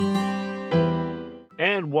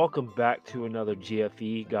And welcome back to another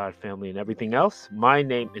GFE, God, Family, and Everything Else. My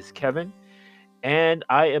name is Kevin, and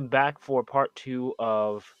I am back for part two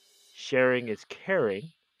of Sharing is Caring.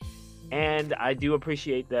 And I do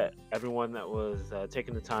appreciate that everyone that was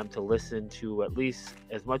taking the time to listen to at least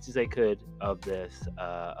as much as they could of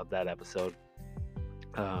that episode.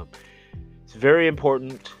 Um, it's very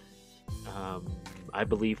important, um, I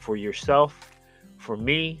believe, for yourself, for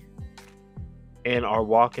me, and our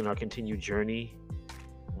walk and our continued journey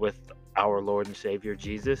with our Lord and Savior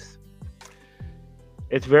Jesus.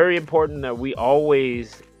 It's very important that we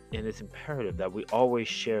always, and it's imperative that we always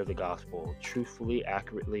share the gospel truthfully,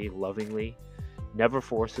 accurately, lovingly, never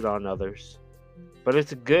force it on others. But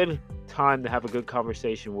it's a good time to have a good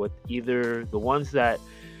conversation with either the ones that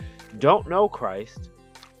don't know Christ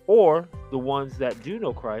or the ones that do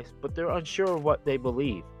know Christ, but they're unsure of what they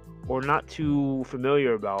believe or not too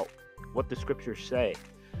familiar about what the scriptures say,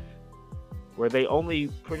 where they only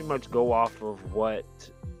pretty much go off of what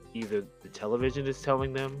either the television is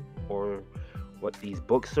telling them or what these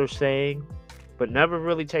books are saying, but never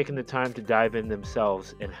really taking the time to dive in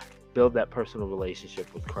themselves and build that personal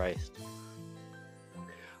relationship with Christ.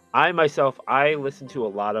 I listen to a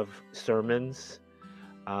lot of sermons.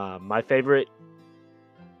 My favorite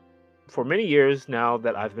for many years now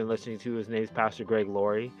that I've been listening to, his name is Pastor Greg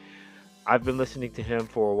Laurie. I've been listening to him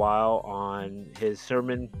for a while on his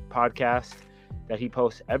sermon podcast that he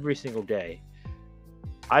posts every single day.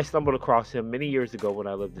 I stumbled across him many years ago when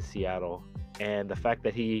I lived in Seattle, and the fact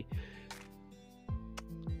that he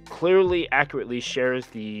clearly, accurately shares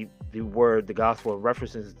the word, the gospel, and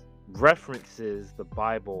references the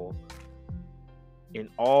Bible in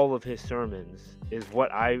all of his sermons is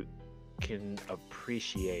what I can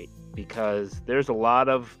appreciate, because there's a lot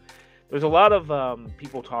of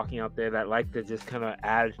people talking out there that like to just kind of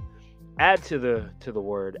add to the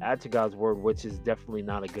word, add to God's word, which is definitely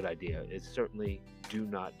not a good idea. It's certainly do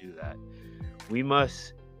not do that. We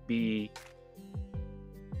must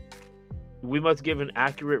give an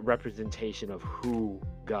accurate representation of who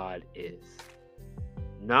God is,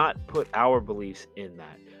 not put our beliefs in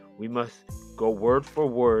that. We must go word for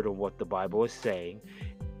word on what the Bible is saying,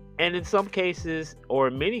 and in some cases, or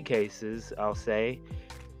in many cases, I'll say,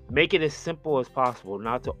 make it as simple as possible,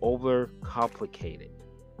 not to overcomplicate it.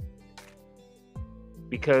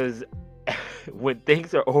 Because when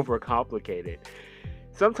things are overcomplicated,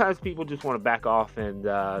 sometimes people just want to back off and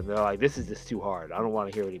they're like, this is just too hard. I don't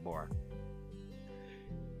want to hear anymore.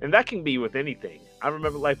 And that can be with anything. I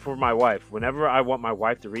remember, like, for my wife, whenever I want my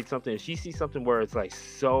wife to read something, and she sees something where it's like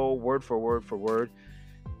so word for word for word,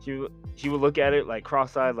 she would look at it like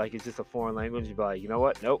cross-eyed, like it's just a foreign language. You'd be like, you know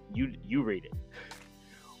what? Nope, you read it.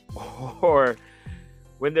 Or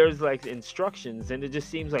when there's like instructions and it just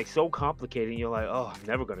seems like so complicated, and you're like, oh, I'm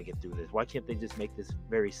never going to get through this. Why can't they just make this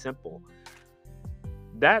very simple?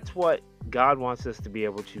 That's what God wants us to be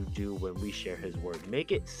able to do when we share his word.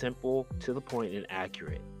 Make it simple, to the point, and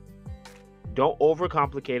accurate. Don't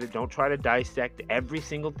overcomplicate it. Don't try to dissect every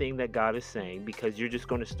single thing that God is saying, because you're just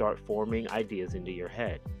going to start forming ideas into your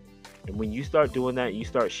head. And when you start doing that, you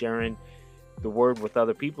start sharing the word with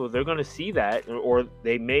other people, they're going to see that, or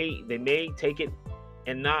they may take it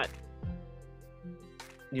and not,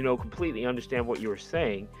 completely understand what you were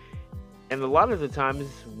saying. And a lot of the times,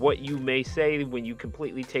 what you may say when you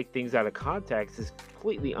completely take things out of context is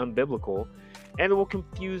completely unbiblical, and it will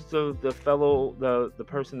confuse the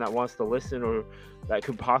person that wants to listen, or that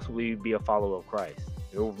could possibly be a follower of Christ.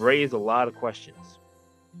 It will raise a lot of questions.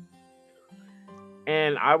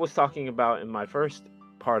 And I was talking about in my first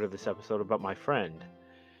part of this episode about my friend.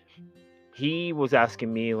 He was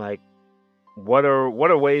asking me, like, what are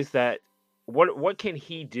ways that what can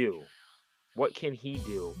he do? What can he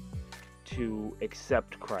do to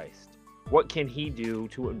accept Christ? What can he do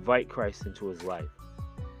to invite Christ into his life?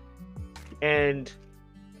 And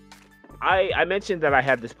I mentioned that I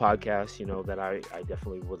had this podcast, that I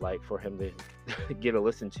definitely would like for him to get a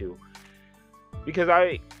listen to, because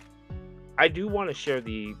I do want to share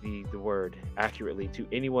the word accurately to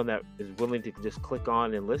anyone that is willing to just click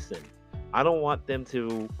on and listen. I don't want them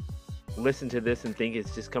to listen to this and think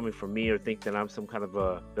it's just coming from me, or think that I'm some kind of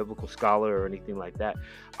a biblical scholar or anything like that.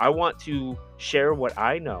 I want to share what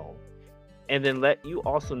I know, and then let you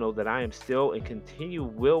also know that I am still and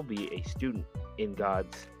will be a student in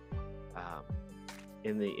God's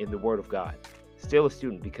in the Word of God. Still a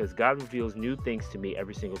student, because God reveals new things to me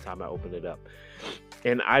every single time I open it up.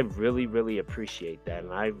 And I really, really appreciate that.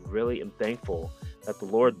 And I really am thankful that the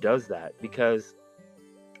Lord does that, because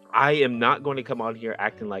I am not going to come on here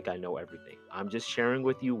acting like I know everything. I'm just sharing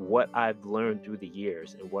with you what I've learned through the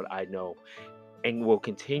years and what I know and will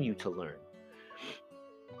continue to learn.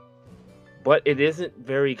 But it isn't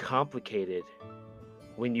very complicated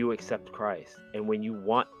when you accept Christ and when you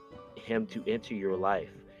want Him to enter your life.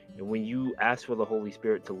 And when you ask for the Holy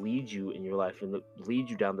Spirit to lead you in your life and lead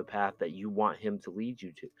you down the path that you want Him to lead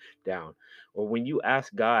you down, or when you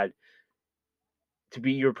ask God to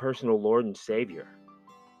be your personal Lord and Savior,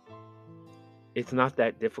 it's not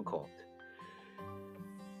that difficult.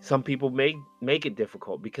 Some people make it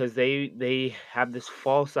difficult because they have this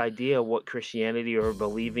false idea of what Christianity or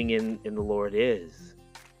believing in the Lord is.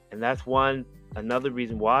 And that's another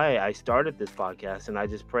reason why I started this podcast, and I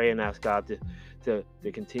just pray and ask God to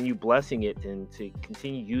continue blessing it and to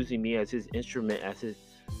continue using me as His instrument,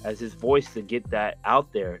 as his voice to get that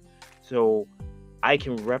out there, so I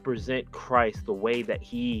can represent Christ the way that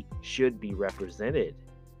He should be represented.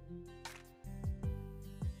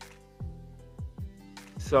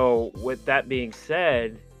 So with that being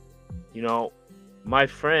said, my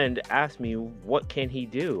friend asked me, what can he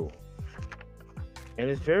do? And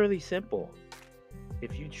it's fairly simple.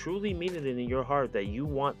 If you truly mean it in your heart that you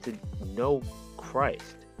want to know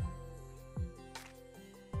Christ,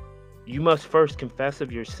 you must first confess of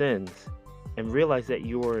your sins and realize that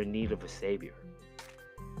you are in need of a Savior.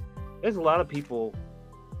 There's a lot of people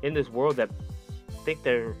in this world that think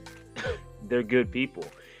they're good people.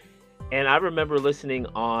 And I remember listening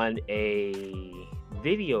on a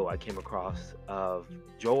video I came across of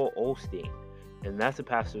Joel Osteen, and that's a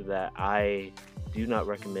pastor that I do not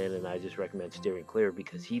recommend, and I just recommend steering clear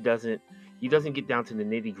because he doesn't get down to the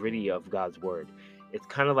nitty-gritty of God's word. It's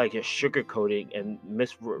kind of like a sugarcoating and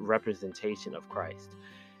misrepresentation of Christ.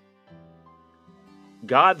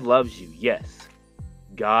 God loves you, yes.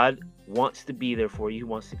 God wants to be there for you. He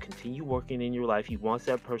wants to continue working in your life. He wants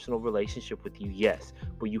that personal relationship with you, yes.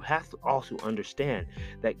 But you have to also understand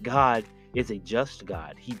that God is a just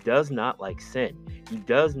God. He does not like sin. He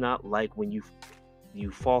does not like when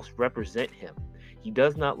you false represent Him. He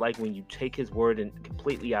does not like when you take His word and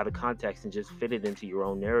completely out of context and just fit it into your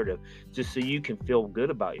own narrative just so you can feel good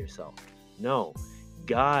about yourself. No,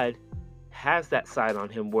 God has that side on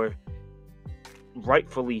Him where,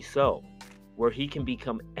 rightfully so, where He can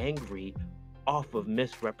become angry off of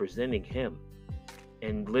misrepresenting Him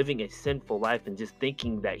and living a sinful life and just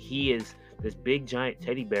thinking that He is this big giant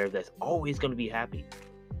teddy bear that's always going to be happy.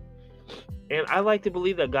 And I like to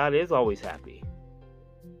believe that God is always happy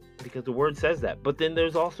because the word says that. But then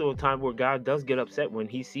there's also a time where God does get upset when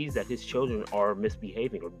He sees that His children are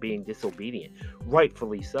misbehaving or being disobedient,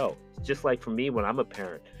 rightfully so. It's just like for me when I'm a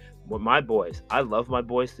parent. With my boys, I love my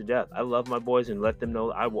boys to death. I love my boys and let them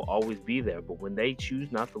know I will always be there. But when they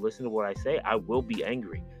choose not to listen to what I say, I will be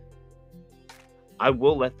angry. I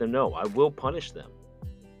will let them know. I will punish them.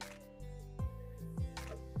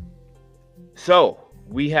 So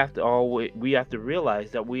we have to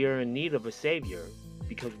realize that we are in need of a Savior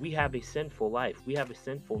because we have a sinful life. We have a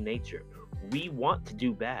sinful nature. We want to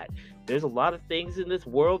do bad. There's a lot of things in this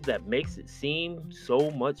world that makes it seem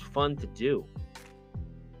so much fun to do.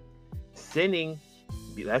 Sinning,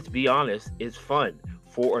 let's be honest, is fun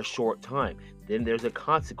for a short time. Then there's a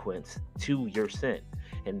consequence to your sin.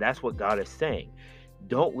 And that's what God is saying.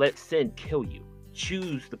 Don't let sin kill you.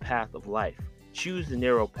 Choose the path of life. Choose the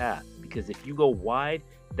narrow path. Because if you go wide,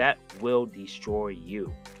 that will destroy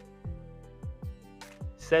you.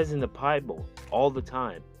 It says in the Bible all the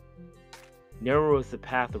time, narrow is the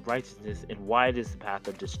path of righteousness and wide is the path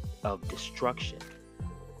of destruction.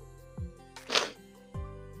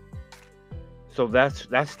 So that's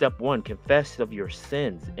step one. Confess of your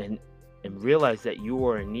sins and realize that you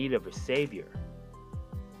are in need of a Savior.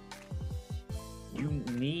 You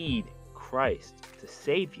need Christ to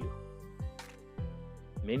save you.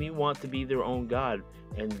 Many want to be their own God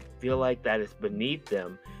and feel like that it's beneath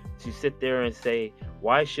them to sit there and say,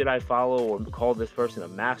 why should I follow or call this person a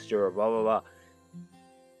master or blah, blah, blah.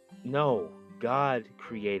 No, God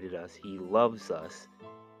created us. He loves us.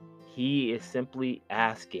 He is simply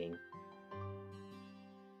asking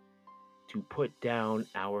to put down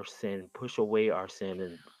our sin, push away our sin,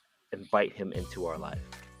 and invite Him into our life.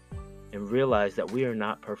 And realize that we are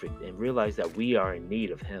not perfect, and realize that we are in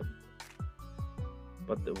need of Him.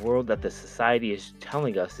 But the world that the society is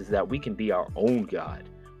telling us is that we can be our own God,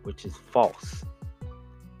 which is false.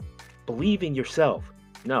 Believe in yourself.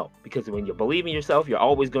 No, because when you believe in yourself, you're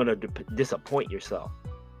always going to disappoint yourself.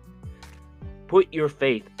 Put your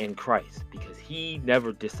faith in Christ because He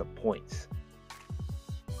never disappoints.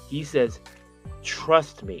 He says,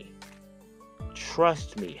 trust me.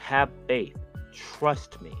 Trust me. Have faith.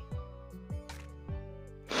 Trust me.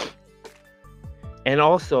 And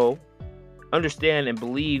also, understand and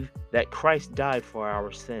believe that Christ died for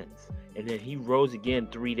our sins. And then He rose again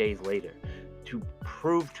 3 days later to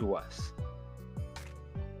prove to us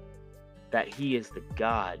that he is the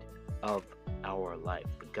God of our life,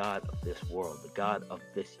 the God of this world, the God of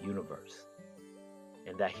this universe,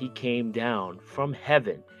 and that he came down from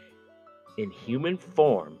heaven in human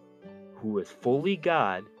form, who is fully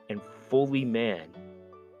God and fully man,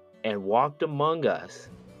 and walked among us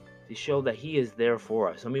to show that he is there for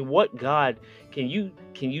us. I mean, what God can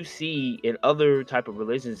you see in other type of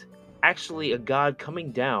religions actually a God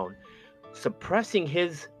coming down, suppressing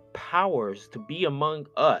his powers to be among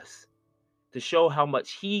us, to show how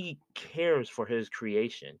much he cares for his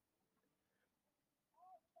creation?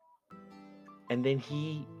 And then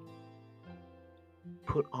he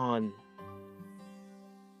put on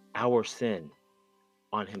our sin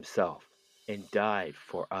on himself and died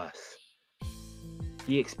for us.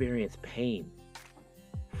 He experienced pain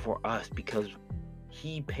for us because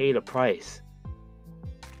he paid a price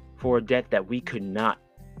for a debt that we could not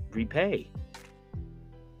repay.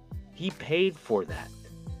 He paid for that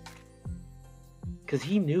because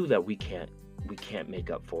he knew that we can't make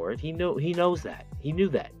up for it. He knows that. He knew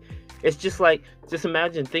that. It's just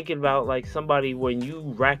imagine thinking about like somebody when you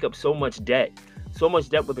rack up so much debt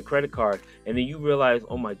with a credit card, and then you realize,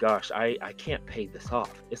 oh my gosh, I can't pay this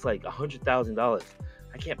off. It's like $100,000.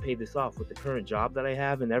 I can't pay this off with the current job that I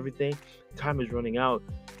have and everything. Time is running out.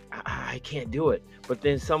 I can't do it. But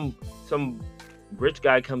then some rich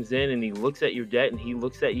guy comes in and he looks at your debt and he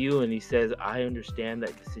looks at you and he says, I understand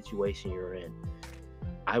that the situation you're in.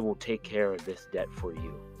 I will take care of this debt for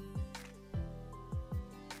you.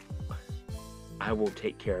 I will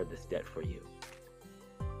take care of this debt for you.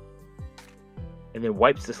 And then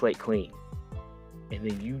wipes the slate clean. And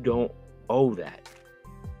then you don't owe that.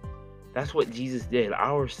 That's what Jesus did.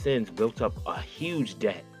 Our sins built up a huge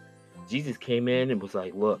debt. Jesus came in and was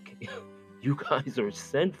like, look, you guys are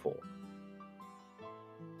sinful.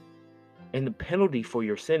 And the penalty for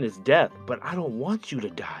your sin is death. But I don't want you to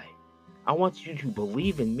die. I want you to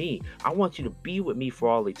believe in me. I want you to be with me for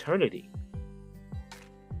all eternity.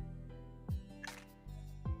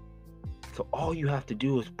 So all you have to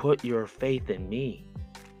do is put your faith in me.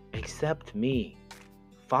 Accept me.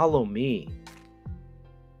 Follow me.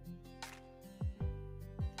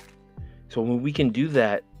 So when we can do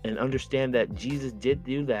that and understand that Jesus did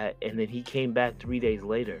do that, and then he came back 3 days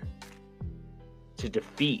later to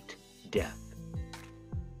defeat death.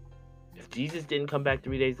 If Jesus didn't come back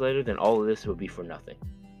 3 days later, then all of this would be for nothing.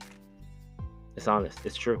 It's honest.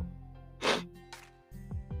 It's true.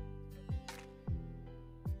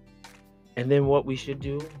 And then what we should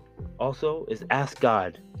do also is ask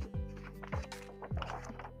God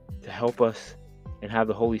to help us and have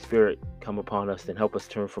the Holy Spirit come upon us and help us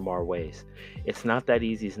turn from our ways. It's not that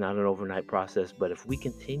easy. It's not an overnight process. But if we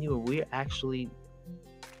continue, we actually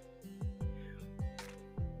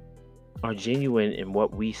are genuine in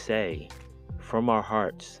what we say from our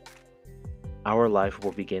hearts, our life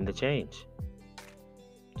will begin to change.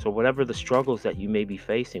 So whatever the struggles that you may be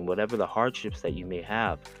facing, whatever the hardships that you may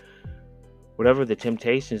have, whatever the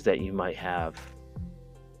temptations that you might have,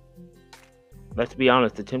 let's be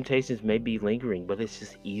honest, the temptations may be lingering, but it's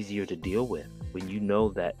just easier to deal with when you know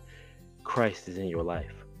that Christ is in your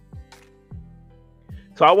life.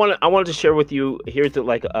 So I wanted to share with you, here's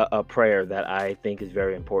a prayer that I think is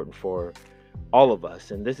very important for all of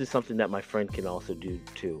us. And this is something that my friend can also do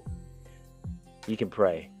too. You can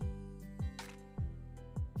pray.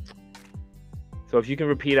 So if you can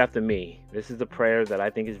repeat after me, this is a prayer that I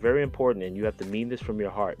think is very important, and you have to mean this from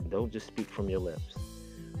your heart. Don't just speak from your lips.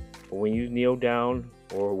 But when you kneel down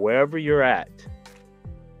or wherever you're at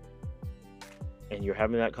and you're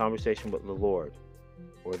having that conversation with the Lord,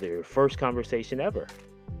 or your first conversation ever,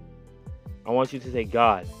 I want you to say,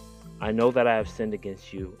 God, I know that I have sinned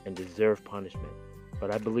against you and deserve punishment,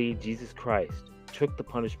 but I believe Jesus Christ took the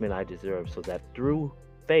punishment I deserve so that through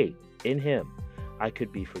faith in him, I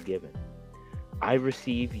could be forgiven. I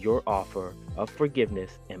receive your offer of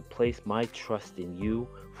forgiveness and place my trust in you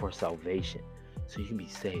for salvation, so you can be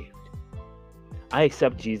saved. I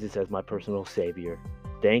accept Jesus as my personal Savior.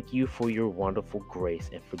 Thank you for your wonderful grace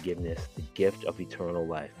and forgiveness, the gift of eternal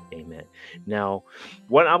life. Amen. Now,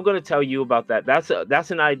 what I'm going to tell you about that's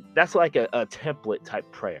like a template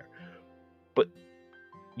type prayer. But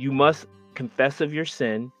you must confess of your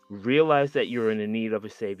sin, realize that you're in need of a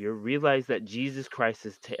Savior, realize that Jesus Christ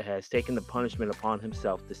has taken the punishment upon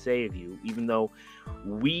himself to save you, even though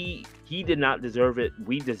he did not deserve it.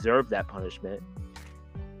 We deserve that punishment.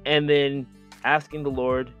 And then asking the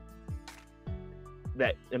Lord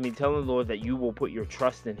telling the Lord that you will put your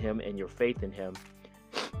trust in him and your faith in him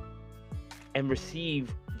and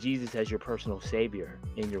receive Jesus as your personal Savior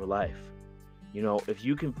in your life. You know, if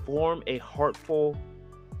you can form a heartful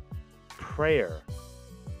prayer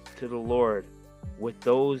to the Lord with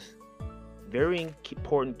those very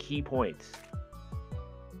important key points,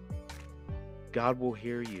 God will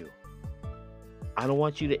hear you. I don't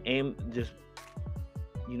want you to just,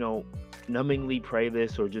 numbingly pray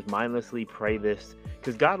this or just mindlessly pray this,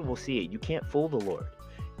 because God will see it. You can't fool the Lord.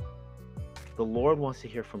 The Lord wants to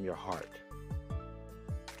hear from your heart.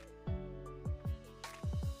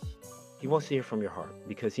 He wants to hear from your heart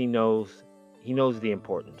because he knows the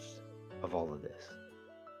importance of all of this.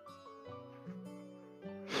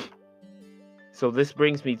 So this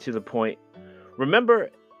brings me to the point. Remember,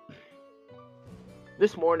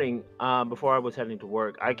 this morning, before I was heading to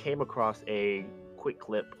work, I came across a quick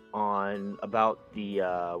clip about the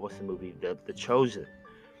what's the movie, the Chosen,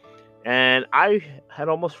 and I had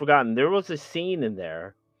almost forgotten. There was a scene in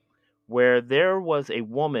there where there was a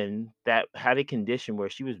woman that had a condition where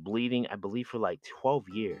she was bleeding, I believe, for like 12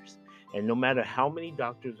 years. And no matter how many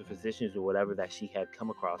doctors or physicians or whatever that she had come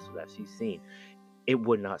across or that she's seen, it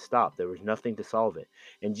would not stop. There was nothing to solve it.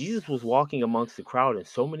 And Jesus was walking amongst the crowd, and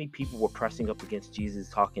so many people were pressing up against Jesus,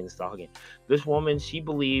 talking. This woman, she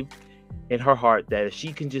believed in her heart that if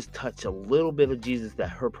she can just touch a little bit of Jesus, that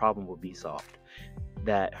her problem would be solved.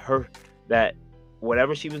 That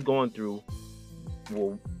whatever she was going through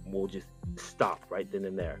will just stop right then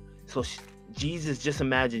and there. So Jesus, just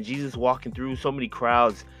imagine Jesus walking through so many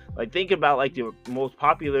crowds, like think about like the most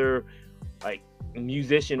popular like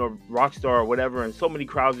musician or rock star or whatever, and so many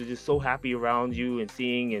crowds are just so happy around you and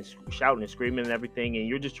seeing and shouting and screaming and everything, and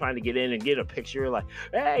you're just trying to get in and get a picture like,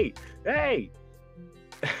 hey.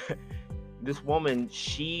 This woman,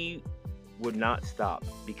 she would not stop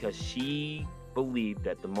because she believed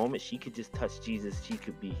that the moment she could just touch Jesus, she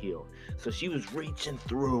could be healed. So she was reaching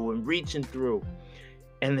through,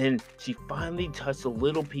 and then she finally touched a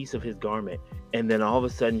little piece of his garment, and then all of a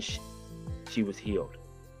sudden she was healed,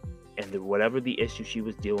 and whatever the issue she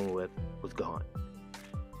was dealing with was gone.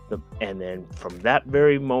 And then from that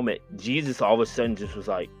very moment, Jesus all of a sudden just was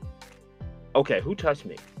like, okay, who touched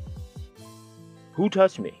me?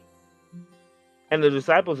 And the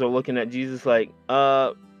disciples are looking at Jesus like,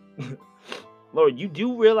 Lord, you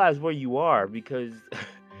do realize where you are, because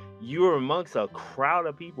you're amongst a crowd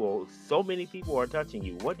of people. So many people are touching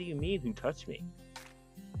you. What do you mean, who touched me?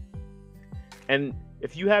 And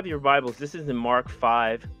if you have your Bibles, this is in Mark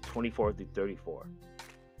 5, 24 through 34.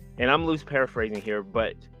 And I'm loose paraphrasing here,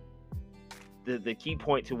 but the key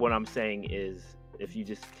point to what I'm saying is, if you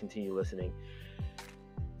just continue listening,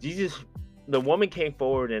 the woman came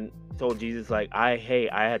forward and told Jesus, like, I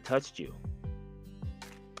had touched you.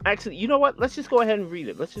 Actually, you know what? Let's just go ahead and read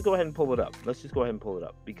it. Let's just go ahead and pull it up.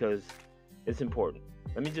 Because it's important.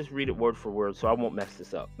 Let me just read it word for word so I won't mess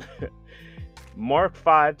this up. Mark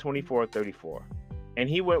 5, 24, 34. And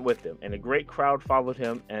he went with them, and a great crowd followed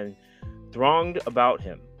him and thronged about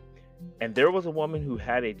him. And there was a woman who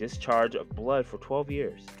had a discharge of blood for 12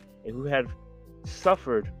 years, and who had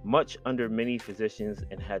suffered much under many physicians,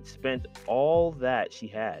 and had spent all that she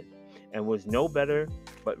had, and was no better,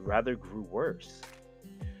 but rather grew worse.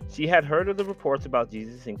 She had heard of the reports about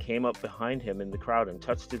Jesus, and came up behind him in the crowd and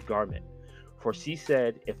touched his garment. For she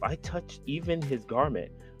said, if I touch even his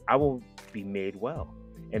garment, I will be made well.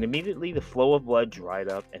 And immediately the flow of blood dried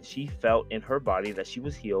up, and she felt in her body that she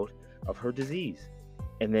was healed of her disease.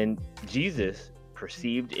 And then Jesus,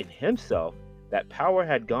 perceived in himself that power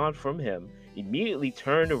had gone from him, immediately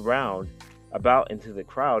turned around about into the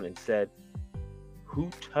crowd and said, who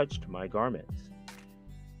touched my garments?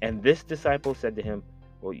 And this disciple said to him,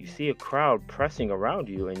 well, you see a crowd pressing around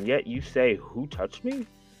you, and yet you say, who touched me?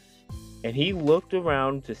 And he looked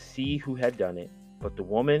around to see who had done it. But the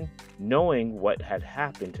woman, knowing what had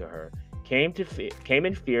happened to her, came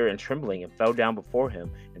in fear and trembling, and fell down before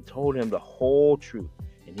him and told him the whole truth.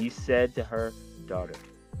 And he said to her, daughter,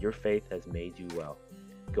 your faith has made you well.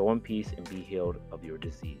 Go in peace and be healed of your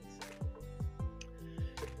disease.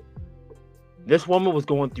 This woman was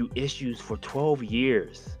going through issues for 12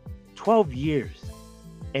 years. 12 years.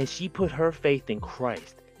 And she put her faith in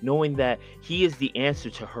Christ, knowing that he is the answer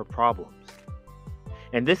to her problems.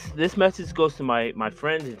 And this message goes to my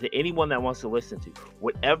friends and to anyone that wants to listen to.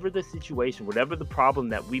 Whatever the situation, whatever the problem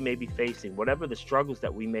that we may be facing, whatever the struggles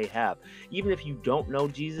that we may have, even if you don't know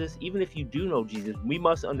Jesus, even if you do know Jesus, we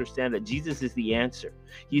must understand that Jesus is the answer.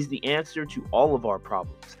 He's the answer to all of our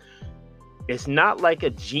problems. It's not like a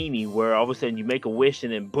genie where all of a sudden you make a wish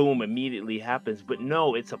and then boom, immediately happens. But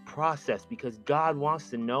no, it's a process, because God wants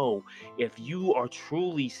to know if you are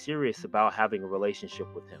truly serious about having a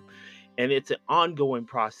relationship with him. And it's an ongoing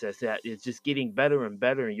process that is just getting better and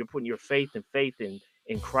better. And you're putting your faith in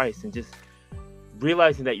Christ, and just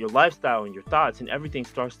realizing that your lifestyle and your thoughts and everything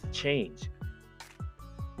starts to change.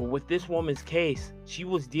 But with this woman's case, she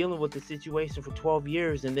was dealing with the situation for 12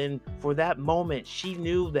 years. And then for that moment, she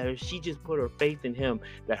knew that if she just put her faith in him,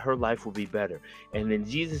 that her life would be better. And then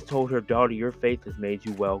Jesus told her, daughter, your faith has made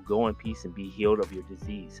you well. Go in peace and be healed of your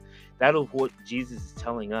disease. That is what Jesus is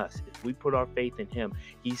telling us. If we put our faith in him,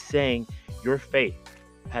 he's saying your faith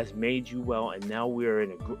has made you well. And now we're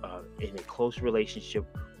in a close relationship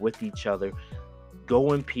with each other.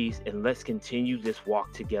 Go in peace and let's continue this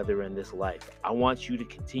walk together in this life. I want you to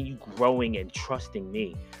continue growing and trusting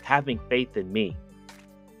me, having faith in me.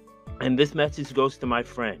 And this message goes to my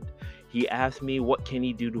friend. He asked me, what can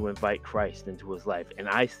he do to invite Christ into his life? And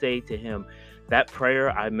I say to him, that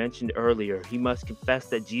prayer I mentioned earlier, he must confess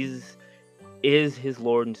that Jesus is his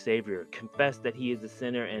Lord and Savior. Confess that he is a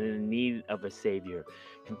sinner and in need of a Savior.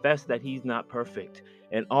 Confess that he's not perfect.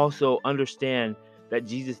 And also understand that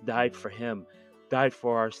Jesus died for him, died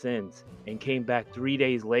for our sins, and came back 3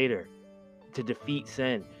 days later to defeat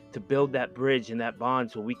sin, to build that bridge and that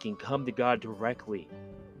bond so we can come to God directly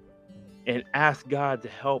and ask God to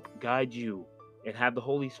help guide you and have the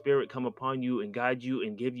Holy Spirit come upon you and guide you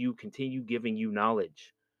and continue giving you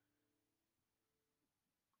knowledge.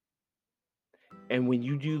 And when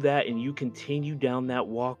you do that and you continue down that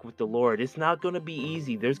walk with the Lord, it's not going to be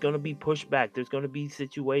easy. There's going to be pushback. There's going to be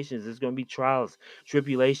situations. There's going to be trials,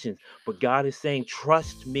 tribulations. But God is saying,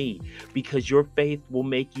 trust me, because your faith will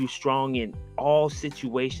make you strong in all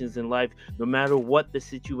situations in life, no matter what the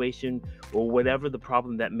situation or whatever the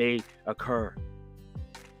problem that may occur.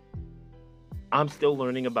 I'm still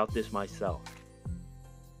learning about this myself.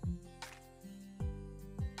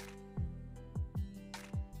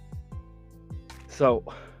 So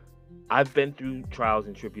I've been through trials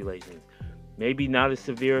and tribulations, maybe not as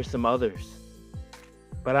severe as some others,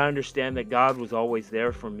 but I understand that God was always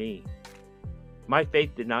there for me. My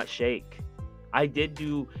faith did not shake. I did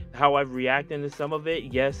do how I've reacted to some of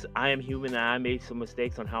it. Yes, I am human and I made some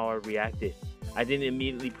mistakes on how I reacted. I didn't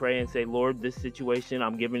immediately pray and say, Lord, this situation,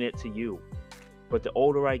 I'm giving it to you. But the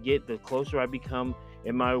older I get, the closer I become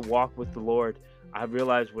in my walk with the Lord, I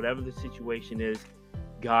realize whatever the situation is,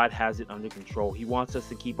 God has it under control. He wants us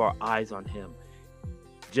to keep our eyes on him.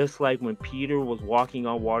 Just like when Peter was walking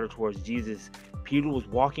on water towards Jesus, Peter was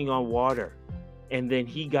walking on water, and then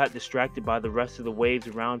he got distracted by the rest of the waves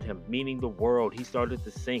around him, meaning the world. He started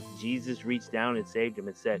to sink. Jesus reached down and saved him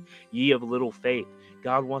and said, ye of little faith.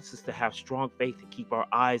 God wants us to have strong faith to keep our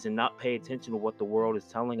eyes and not pay attention to what the world is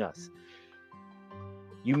telling us.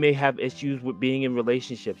 You may have issues with being in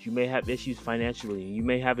relationships. You may have issues financially. You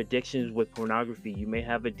may have addictions with pornography. You may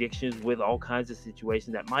have addictions with all kinds of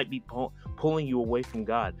situations that might be pulling you away from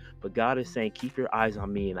God. But God is saying, keep your eyes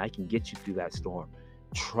on me and I can get you through that storm.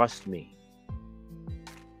 Trust me.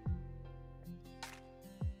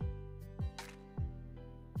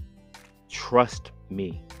 Trust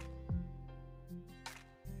me.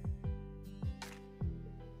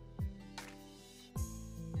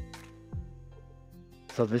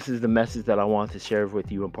 So this is the message that I want to share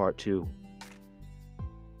with you in part 2.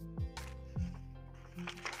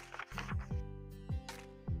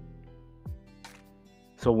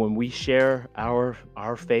 So when we share our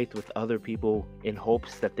faith with other people in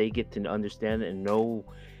hopes that they get to understand and know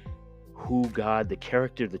who God, the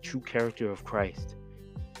true character of Christ,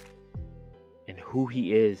 and who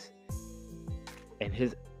he is, and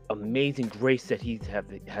his amazing grace that he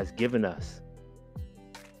has given us,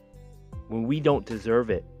 when we don't deserve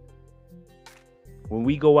it, when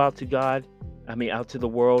we go out to the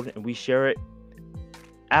world and we share it,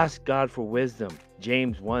 ask God for wisdom.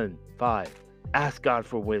 James 1:5. Ask God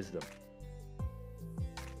for wisdom.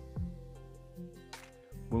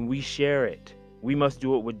 When we share it, we must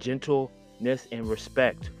do it with gentleness and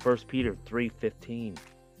respect. 1 Peter 3:15.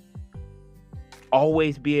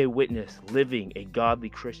 Always be a witness, living a godly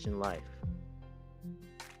Christian life.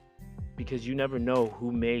 Because you never know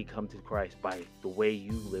who may come to Christ by the way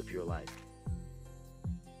you live your life.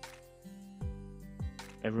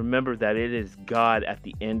 And remember that it is God at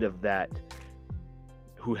the end of that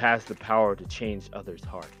who has the power to change others'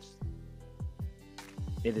 hearts.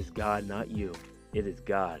 It is God, not you. It is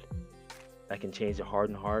God that can change a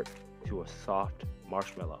hardened heart to a soft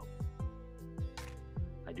marshmallow.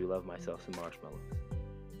 I do love myself some marshmallows.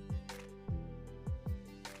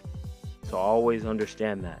 So always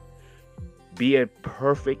understand that. Be a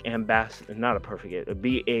perfect ambassador,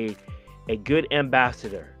 be a good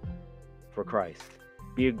ambassador for Christ.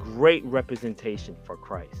 Be a great representation for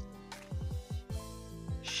Christ.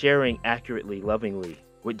 Sharing accurately, lovingly,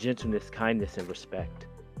 with gentleness, kindness, and respect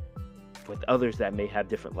with others that may have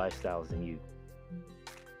different lifestyles than you.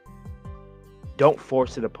 Don't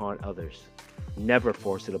force it upon others. Never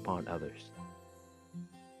force it upon others.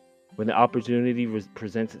 When the opportunity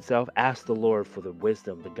presents itself, ask the Lord for the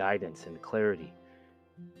wisdom, the guidance, and the clarity.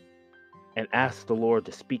 And ask the Lord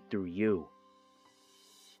to speak through you.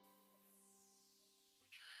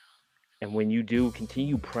 And when you do,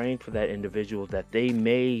 continue praying for that individual that they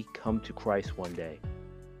may come to Christ one day.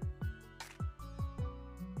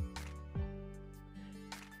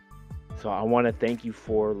 So I want to thank you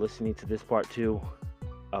for listening to this part 2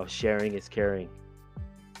 of Sharing is Caring.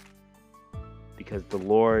 Because the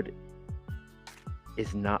Lord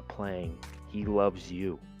is not playing. He loves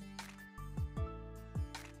you.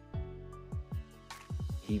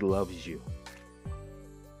 He loves you.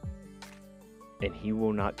 And He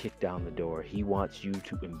will not kick down the door. He wants you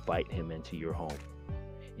to invite Him into your home,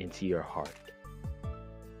 into your heart.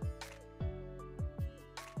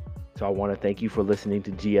 So I want to thank you for listening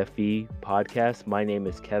to GFE Podcast. My name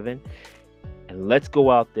is Kevin. And let's go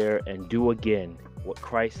out there and do again what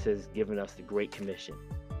Christ has given us, the Great Commission.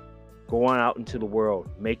 Go on out into the world,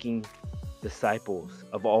 making disciples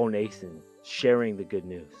of all nations, sharing the good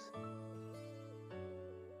news.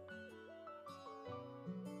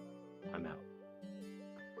 I'm out.